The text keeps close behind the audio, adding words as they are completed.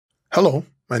Hello,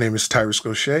 my name is Tyrus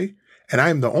Gaucher, and I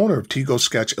am the owner of Tigo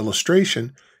Sketch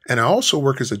Illustration, and I also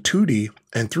work as a 2D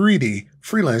and 3D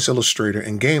freelance illustrator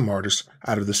and game artist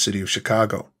out of the city of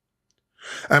Chicago.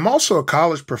 I'm also a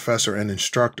college professor and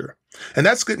instructor, and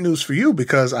that's good news for you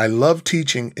because I love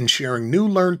teaching and sharing new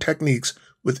learned techniques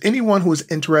with anyone who is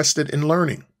interested in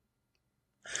learning.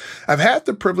 I've had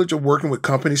the privilege of working with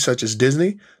companies such as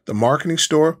Disney, the Marketing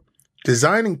Store,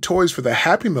 designing toys for the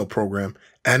Happy Meal program,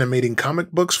 animating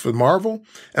comic books for Marvel,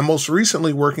 and most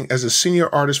recently working as a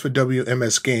senior artist for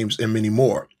WMS Games and many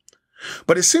more.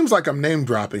 But it seems like I'm name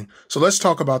dropping, so let's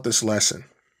talk about this lesson.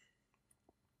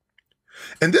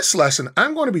 In this lesson,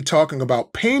 I'm going to be talking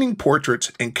about painting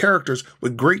portraits and characters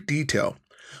with great detail.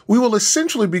 We will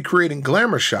essentially be creating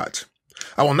glamour shots.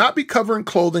 I will not be covering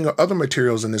clothing or other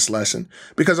materials in this lesson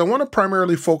because I want to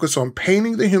primarily focus on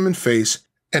painting the human face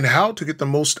and how to get the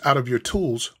most out of your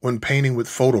tools when painting with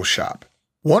Photoshop.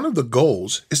 One of the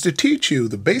goals is to teach you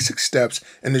the basic steps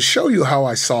and to show you how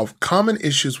I solve common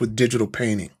issues with digital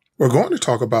painting. We're going to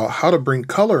talk about how to bring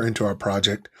color into our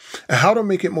project and how to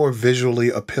make it more visually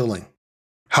appealing,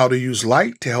 how to use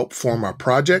light to help form our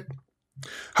project,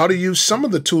 how to use some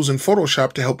of the tools in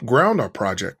Photoshop to help ground our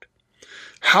project,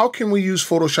 how can we use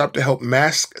Photoshop to help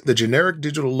mask the generic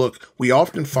digital look we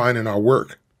often find in our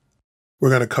work. We're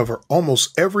going to cover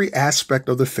almost every aspect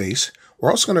of the face.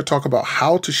 We're also going to talk about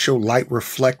how to show light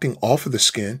reflecting off of the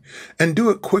skin and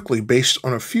do it quickly based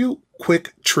on a few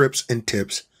quick trips and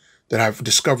tips that I've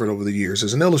discovered over the years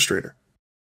as an illustrator.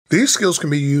 These skills can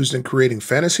be used in creating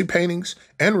fantasy paintings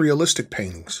and realistic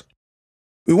paintings.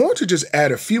 We want to just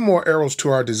add a few more arrows to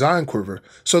our design quiver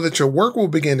so that your work will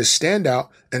begin to stand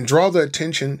out and draw the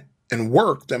attention and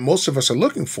work that most of us are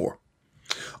looking for.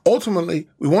 Ultimately,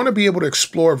 we want to be able to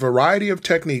explore a variety of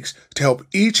techniques to help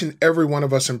each and every one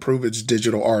of us improve as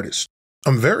digital artists.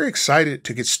 I'm very excited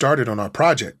to get started on our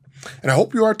project, and I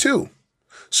hope you are too.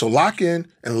 So lock in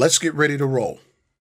and let's get ready to roll.